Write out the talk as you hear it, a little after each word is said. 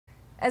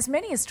As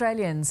many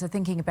Australians are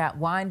thinking about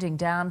winding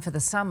down for the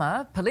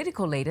summer,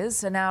 political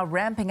leaders are now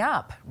ramping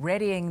up,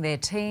 readying their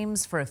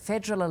teams for a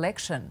federal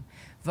election.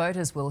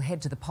 Voters will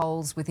head to the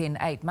polls within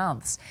 8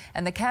 months,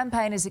 and the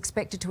campaign is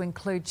expected to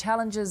include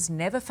challenges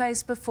never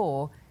faced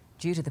before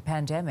due to the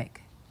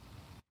pandemic.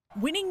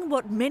 Winning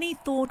what many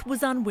thought was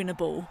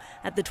unwinnable.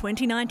 At the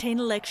 2019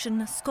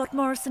 election, Scott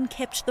Morrison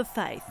kept the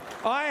faith.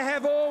 I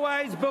have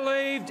always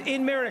believed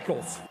in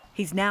miracles.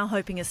 He's now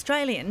hoping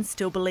Australians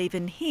still believe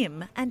in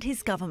him and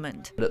his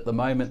government. But at the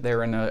moment,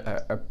 they're in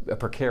a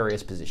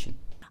precarious position.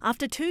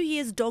 After 2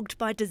 years dogged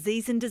by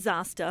disease and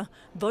disaster,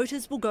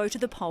 voters will go to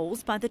the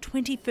polls by the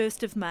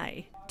 21st of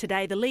May.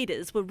 Today, the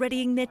leaders were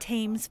readying their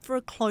teams for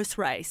a close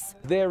race.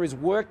 There is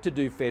work to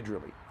do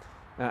federally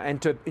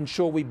and to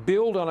ensure we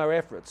build on our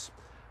efforts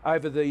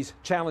over these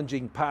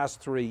challenging past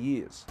 3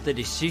 years. The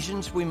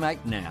decisions we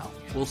make now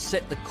will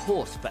set the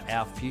course for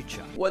our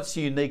future. What's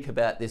unique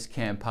about this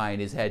campaign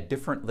is how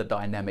different the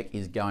dynamic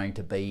is going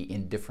to be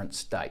in different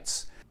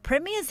states.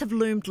 Premiers have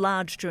loomed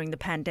large during the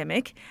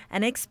pandemic,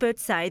 and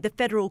experts say the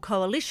federal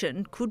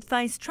coalition could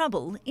face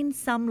trouble in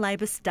some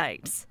Labor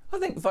states. I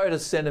think voter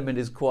sentiment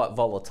is quite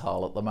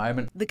volatile at the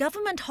moment. The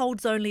government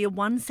holds only a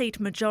one-seat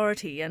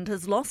majority and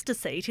has lost a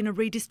seat in a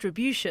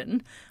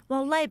redistribution,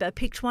 while Labor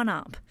picked one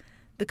up.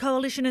 The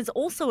coalition is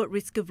also at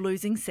risk of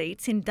losing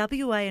seats in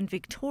WA and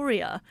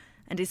Victoria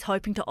and is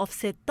hoping to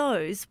offset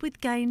those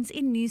with gains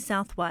in New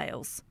South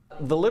Wales.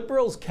 The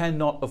Liberals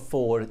cannot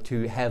afford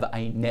to have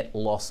a net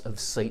loss of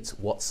seats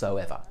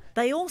whatsoever.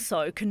 They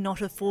also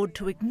cannot afford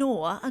to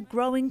ignore a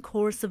growing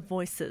chorus of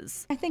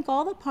voices. I think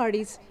all the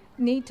parties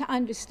need to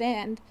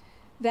understand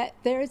that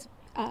there's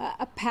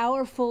a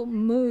powerful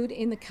mood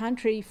in the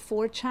country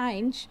for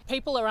change.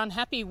 People are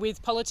unhappy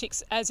with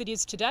politics as it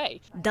is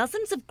today.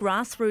 Dozens of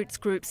grassroots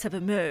groups have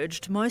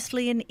emerged,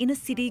 mostly in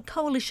inner-city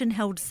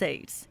coalition-held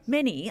seats.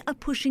 Many are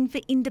pushing for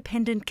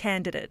independent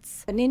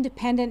candidates. An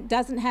independent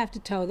doesn't have to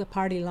toe the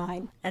party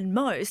line. And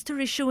most are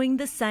issuing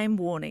the same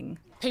warning.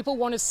 People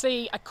want to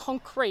see a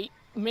concrete,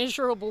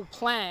 measurable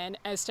plan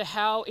as to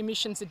how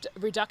emissions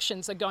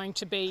reductions are going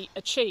to be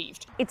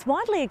achieved. It's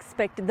widely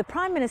expected the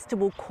Prime Minister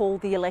will call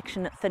the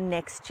election for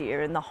next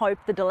year in the hope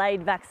the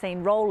delayed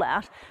vaccine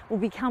rollout will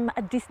become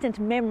a distant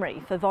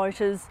memory for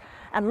voters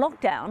and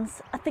lockdowns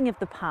a thing of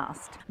the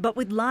past. But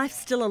with life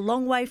still a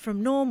long way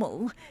from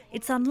normal,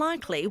 it's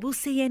unlikely we'll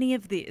see any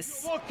of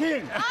this. Walk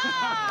in!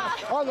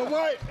 On the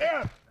way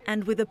out!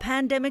 And with a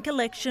pandemic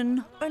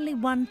election, only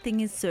one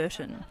thing is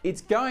certain.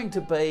 It's going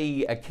to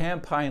be a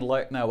campaign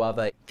like no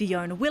other.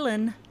 Fiona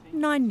Willan,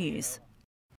 9 News.